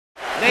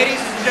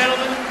Ladies and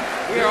gentlemen,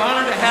 we are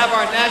honored to have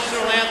our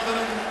national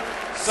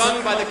anthem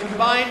sung by the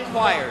combined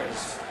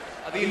choirs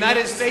of the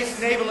United States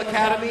Naval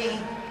Academy,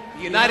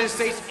 the United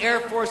States Air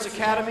Force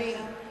Academy,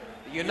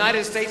 the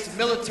United States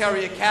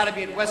Military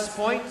Academy at West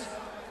Point,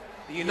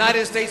 the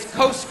United States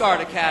Coast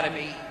Guard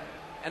Academy,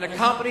 and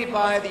accompanied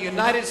by the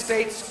United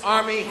States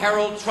Army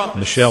Herald Trumpets.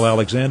 Michelle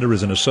Alexander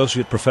is an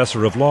associate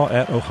professor of law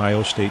at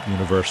Ohio State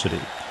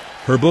University.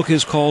 Her book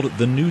is called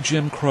The New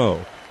Jim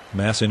Crow: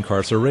 Mass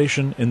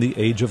Incarceration in the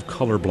Age of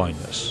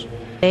Colorblindness.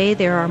 Today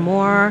there are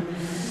more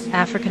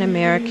African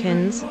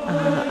Americans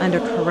under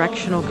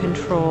correctional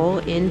control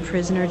in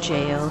prison or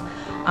jail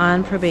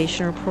on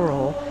probation or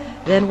parole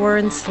than were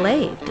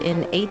enslaved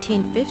in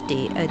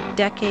 1850, a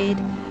decade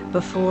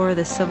before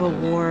the Civil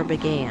War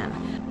began.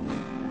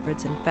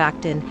 In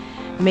fact, in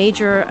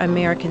major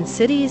American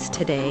cities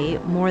today,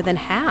 more than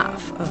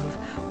half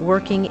of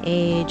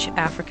working-age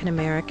African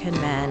American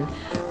men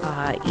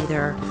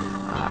either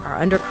are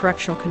under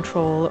correctional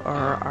control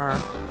or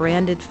are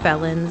branded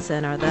felons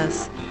and are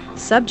thus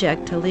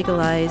subject to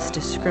legalized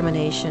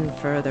discrimination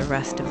for the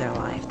rest of their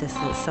life. This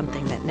is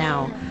something that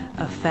now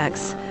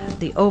affects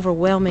the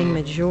overwhelming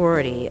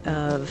majority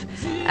of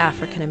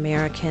African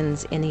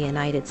Americans in the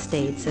United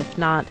States. If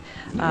not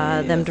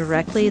them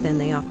directly, then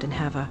they often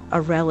have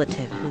a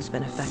relative who's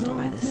been affected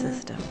by the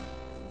system.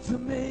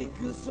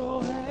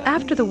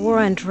 After the war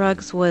on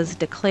drugs was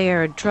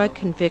declared, drug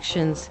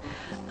convictions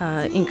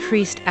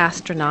increased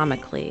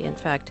astronomically. In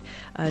fact,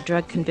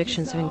 drug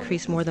convictions have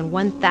increased more than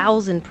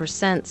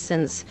 1,000%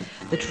 since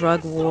the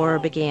drug war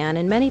began,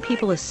 and many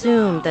people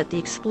assumed that the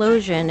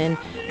explosion in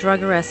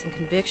drug arrests and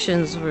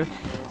convictions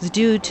was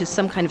due to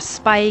some kind of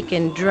spike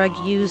in drug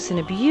use and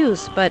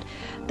abuse, but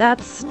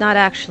that's not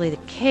actually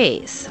the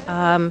case.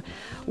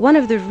 One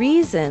of the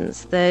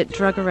reasons that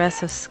drug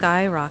arrests have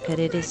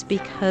skyrocketed is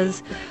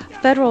because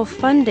federal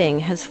funding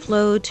has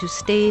flowed to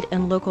state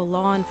and local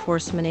law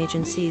enforcement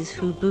agencies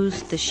who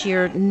boost the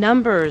sheer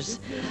numbers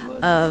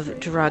of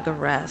drug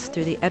arrests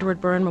through the Edward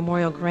Byrne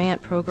Memorial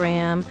Grant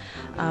Program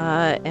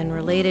and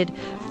related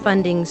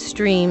funding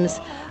streams.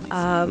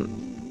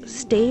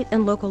 State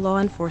and local law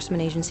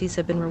enforcement agencies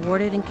have been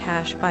rewarded in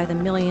cash by the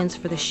millions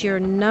for the sheer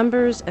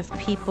numbers of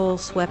people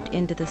swept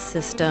into the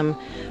system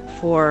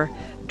for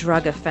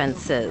drug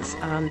offenses,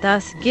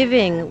 thus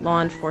giving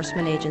law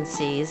enforcement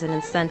agencies an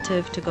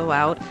incentive to go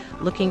out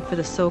looking for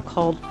the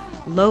so-called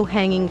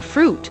low-hanging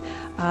fruit,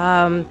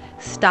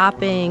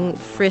 stopping,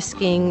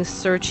 frisking,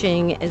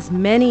 searching as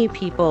many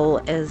people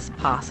as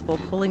possible,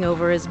 pulling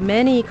over as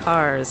many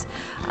cars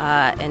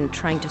and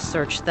trying to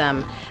search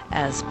them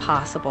as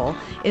possible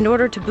in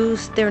order to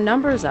boost their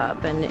numbers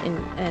up and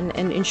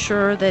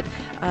ensure that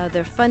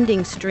their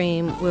funding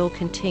stream will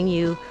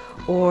continue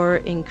or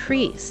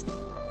increase.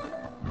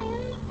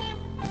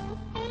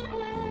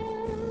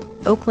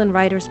 Oakland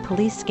writers'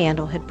 police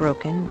scandal had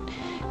broken.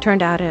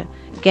 Turned out a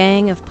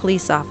gang of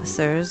police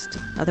officers,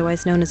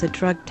 otherwise known as a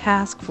drug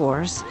task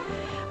force,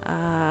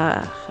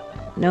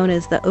 known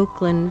as the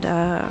Oakland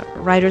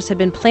writers, had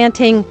been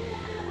planting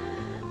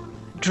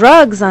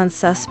drugs on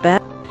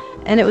suspects.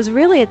 And it was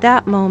really at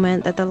that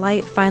moment that the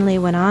light finally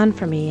went on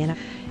for me. And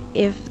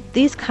if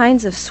these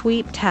kinds of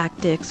sweep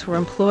tactics were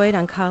employed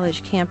on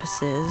college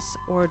campuses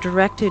or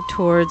directed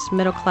towards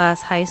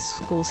middle-class high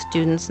school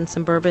students in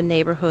suburban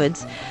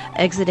neighborhoods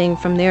exiting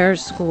from their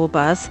school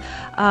bus,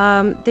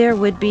 there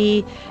would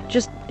be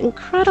just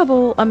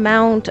incredible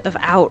amount of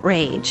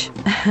outrage.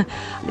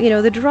 You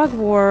know, the drug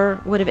war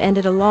would have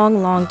ended a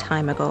long, long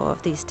time ago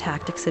if these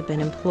tactics had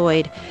been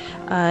employed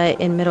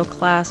in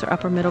middle-class or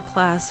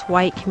upper-middle-class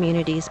white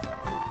communities.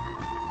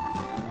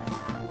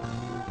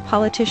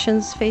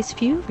 Politicians face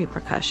few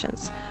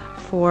repercussions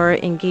for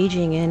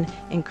engaging in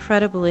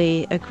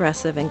incredibly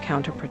aggressive and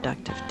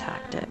counterproductive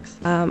tactics.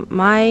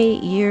 My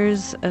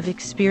years of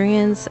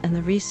experience and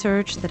the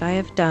research that I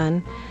have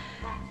done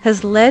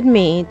has led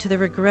me to the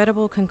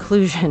regrettable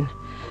conclusion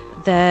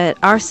that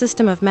our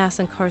system of mass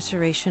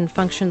incarceration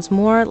functions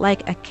more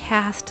like a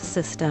caste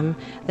system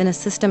than a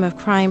system of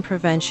crime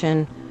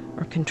prevention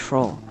or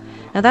control.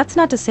 Now, that's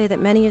not to say that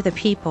many of the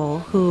people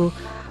who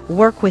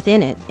work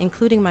within it,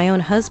 including my own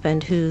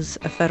husband, who's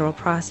a federal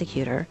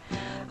prosecutor,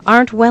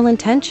 aren't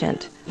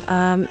well-intentioned.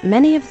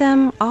 Many of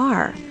them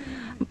are.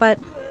 But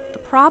the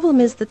problem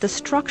is that the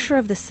structure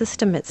of the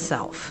system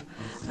itself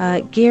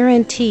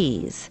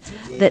guarantees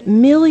that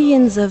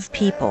millions of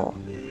people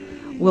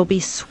will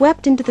be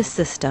swept into the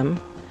system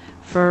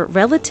for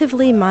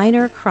relatively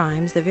minor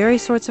crimes, the very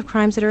sorts of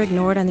crimes that are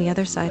ignored on the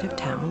other side of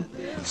town,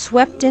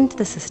 swept into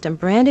the system,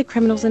 branded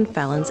criminals and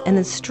felons, and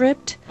then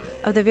stripped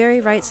of the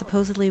very rights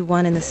supposedly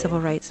won in the civil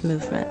rights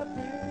movement.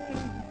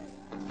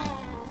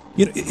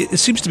 You know, it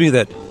seems to me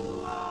that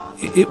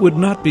it would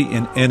not be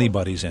in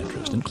anybody's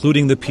interest,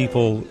 including the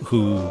people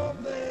who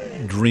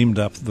dreamed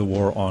up the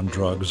war on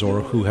drugs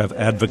or who have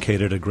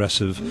advocated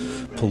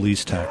aggressive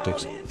police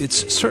tactics.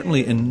 It's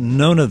certainly in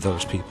none of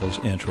those people's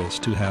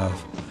interest to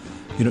have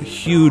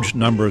huge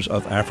numbers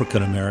of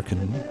African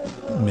American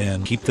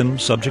men, keep them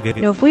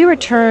subjugated? If we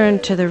return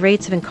to the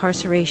rates of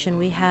incarceration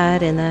we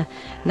had in the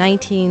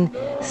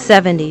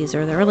 1970s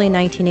or the early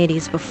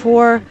 1980s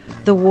before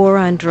the war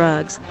on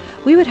drugs,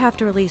 we would have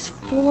to release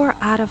 4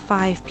 out of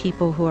 5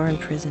 people who are in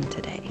prison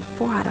today.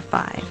 4 out of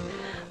 5.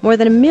 More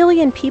than 1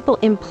 million people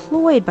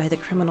employed by the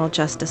criminal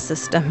justice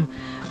system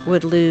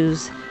would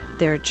lose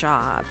their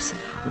jobs.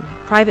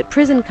 Private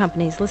prison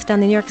companies listed on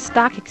the New York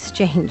Stock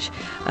Exchange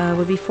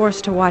would be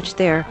forced to watch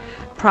their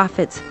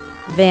profits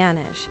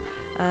vanish.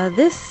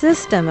 This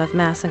system of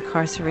mass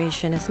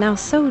incarceration is now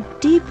so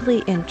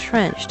deeply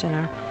entrenched in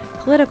our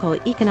political,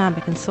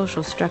 economic, and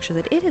social structure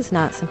that it is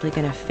not simply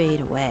going to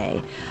fade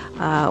away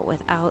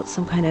without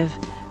some kind of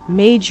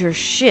major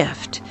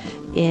shift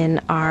in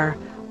our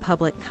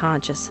public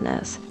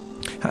consciousness.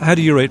 How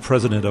do you rate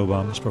President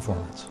Obama's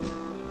performance?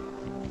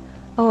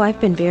 Oh, I've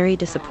been very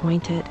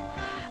disappointed.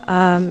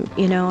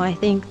 I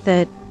think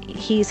that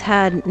he's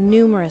had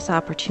numerous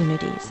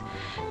opportunities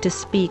to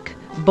speak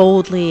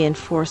boldly and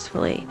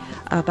forcefully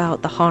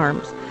about the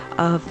harms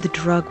of the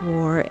drug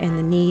war and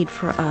the need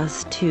for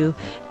us to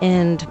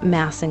end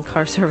mass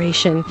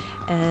incarceration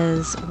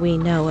as we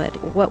know it.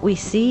 What we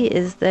see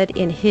is that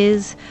in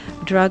his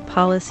drug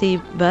policy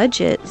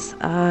budgets,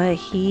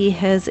 he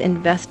has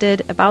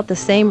invested about the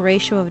same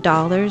ratio of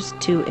dollars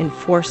to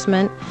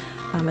enforcement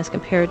as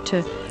compared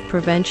to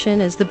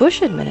prevention as the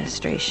Bush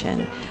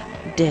administration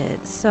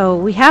did. So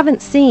we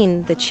haven't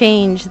seen the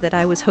change that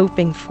I was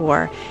hoping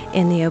for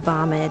in the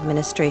Obama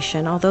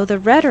administration, although the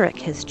rhetoric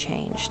has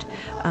changed.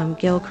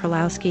 Gil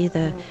Kralowski,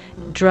 the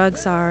drug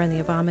czar in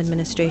the Obama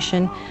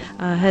administration,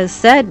 has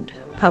said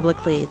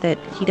publicly that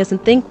he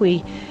doesn't think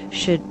we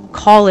should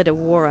call it a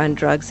war on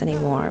drugs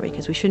anymore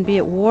because we shouldn't be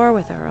at war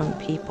with our own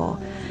people.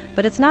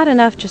 But it's not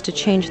enough just to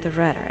change the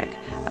rhetoric.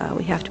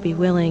 We have to be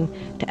willing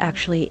to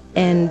actually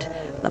end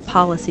the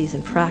policies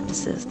and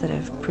practices that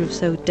have proved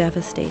so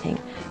devastating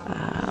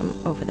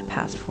over the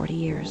past 40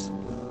 years.